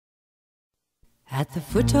At the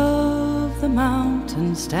foot of the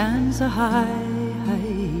mountain stands a high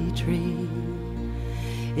tree.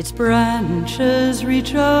 Its branches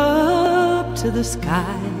reach up to the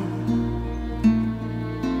sky,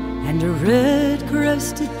 and a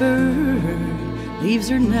red-crested bird leaves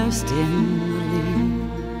her nest in the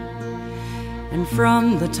leaf. And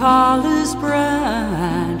from the tallest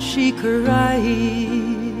branch she cries,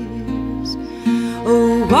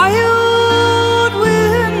 "Oh, wild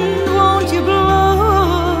wind, won't you blow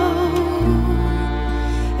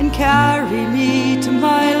and carry me to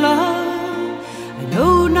my love? I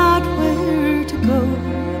know not where to go.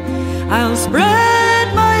 I'll spread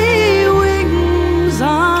my wings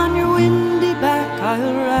on your windy back,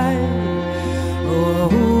 I'll ride. Oh,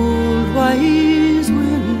 old wise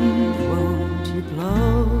wind, won't you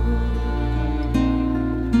blow?"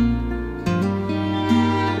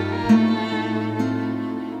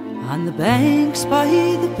 On the banks by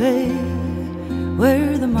the bay,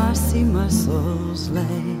 where the mossy mussels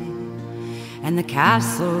lay, and the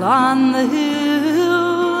castle on the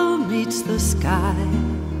hill meets the sky,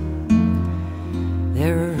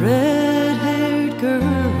 there a red-haired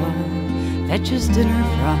girl fetches dinner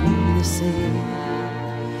from the sea,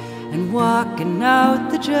 and walking out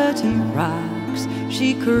the jetty rocks she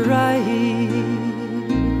cries,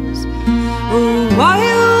 "Oh,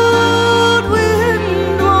 wild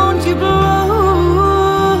wind, won't you blow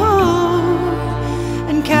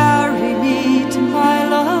and carry me to my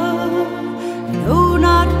love? I know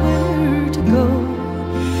not where to go.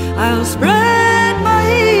 I'll spread my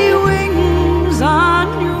wings on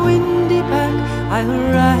your windy back, I'll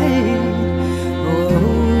ride. Oh,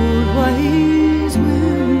 old wise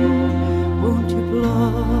wind, won't you blow?"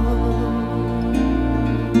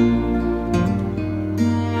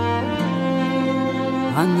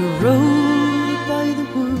 On the road by the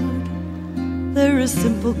wood there a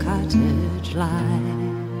simple cottage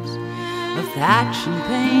lies, of thatch and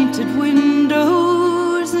painted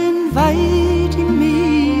windows inviting me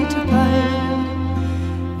to bide,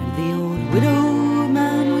 and the old widow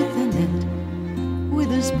man within it with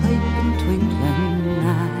his pipe and twinkling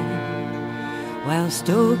eye, while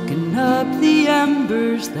stoking up the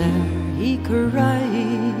embers there he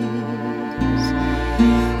cries,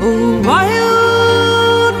 "Oh,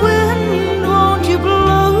 wild wind, won't you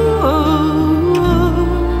blow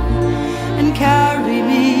and carry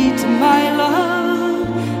me to my love?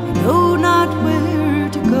 I know not where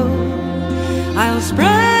to go. I'll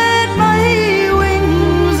spread my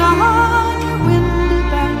wings on your windy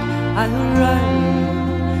back, I'll ride.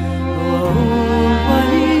 Oh,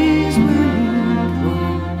 wise wind,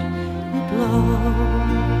 won't you blow?"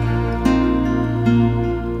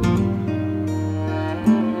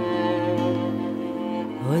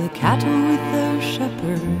 Or the cattle with their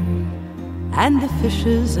shepherd and the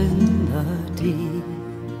fishes in the deep,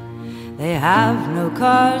 they have no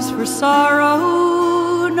cause for sorrow,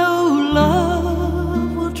 no love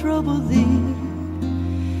will trouble thee.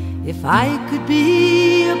 If I could be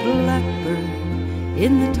a blackbird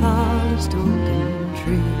in the tallest oaken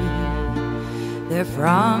tree, there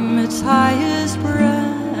from its highest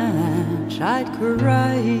branch I'd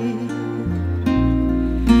cry,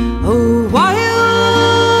 "Oh, why